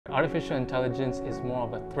Artificial intelligence is more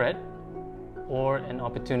of a threat or an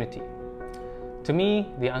opportunity? To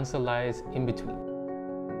me, the answer lies in between.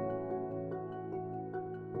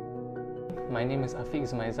 My name is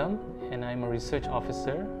Afiq Ismaizam and I'm a research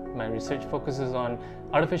officer. My research focuses on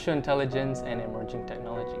artificial intelligence and emerging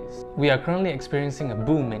technologies. We are currently experiencing a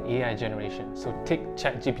boom in AI generation. So take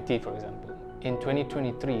ChatGPT for example. In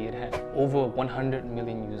 2023, it had over 100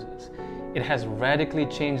 million users. It has radically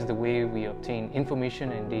changed the way we obtain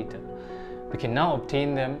information and data. We can now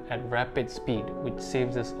obtain them at rapid speed, which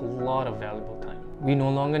saves us a lot of valuable time. We no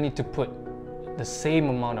longer need to put the same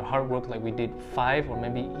amount of hard work like we did 5 or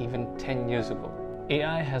maybe even 10 years ago.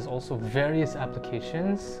 AI has also various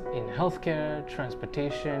applications in healthcare,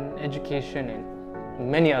 transportation, education,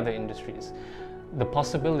 and many other industries. The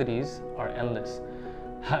possibilities are endless.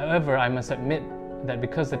 However, I must admit that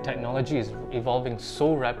because the technology is evolving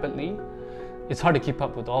so rapidly, it's hard to keep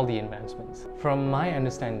up with all the advancements. From my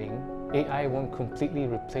understanding, AI won't completely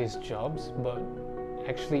replace jobs, but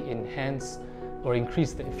actually enhance or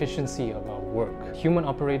increase the efficiency of our work. Human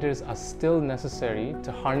operators are still necessary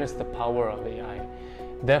to harness the power of AI.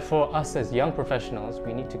 Therefore, us as young professionals,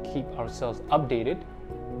 we need to keep ourselves updated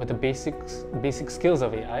with the basic skills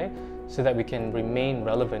of AI so that we can remain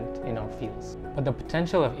relevant in our fields. But the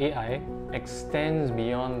potential of AI extends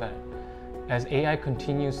beyond that. As AI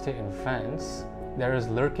continues to advance, there is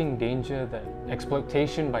lurking danger that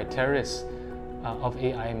exploitation by terrorists of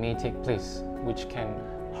AI may take place, which can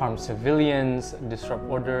harm civilians, disrupt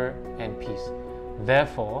order and peace.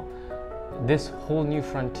 Therefore, this whole new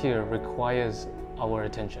frontier requires our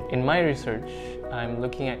attention. In my research, I'm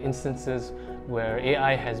looking at instances where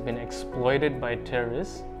AI has been exploited by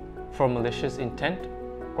terrorists for malicious intent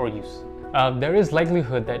or use. There is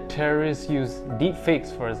likelihood that terrorists use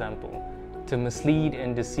deepfakes, for example, to mislead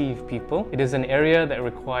and deceive people. It is an area that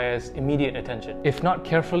requires immediate attention. If not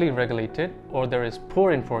carefully regulated or there is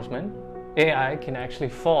poor enforcement, AI can actually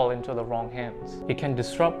fall into the wrong hands. It can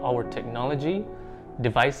disrupt our technology,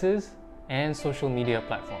 devices, and social media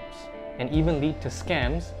platforms, and even lead to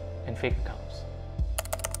scams and fake accounts.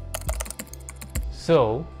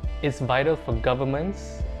 So, it's vital for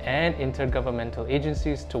governments and intergovernmental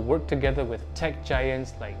agencies to work together with tech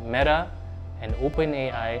giants like Meta and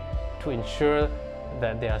OpenAI to ensure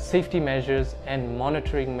that there are safety measures and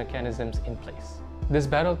monitoring mechanisms in place. This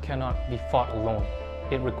battle cannot be fought alone.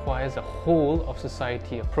 It requires a whole of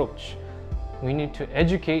society approach. We need to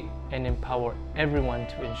educate and empower everyone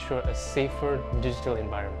to ensure a safer digital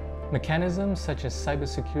environment. Mechanisms such as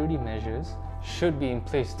cybersecurity measures should be in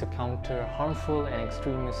place to counter harmful and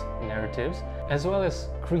extremist narratives, as well as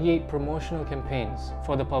create promotional campaigns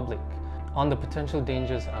for the public on the potential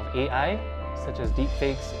dangers of AI, such as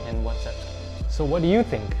deepfakes and WhatsApp scams. So what do you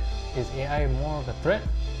think? Is AI more of a threat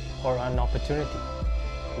or an opportunity?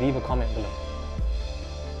 Leave a comment below.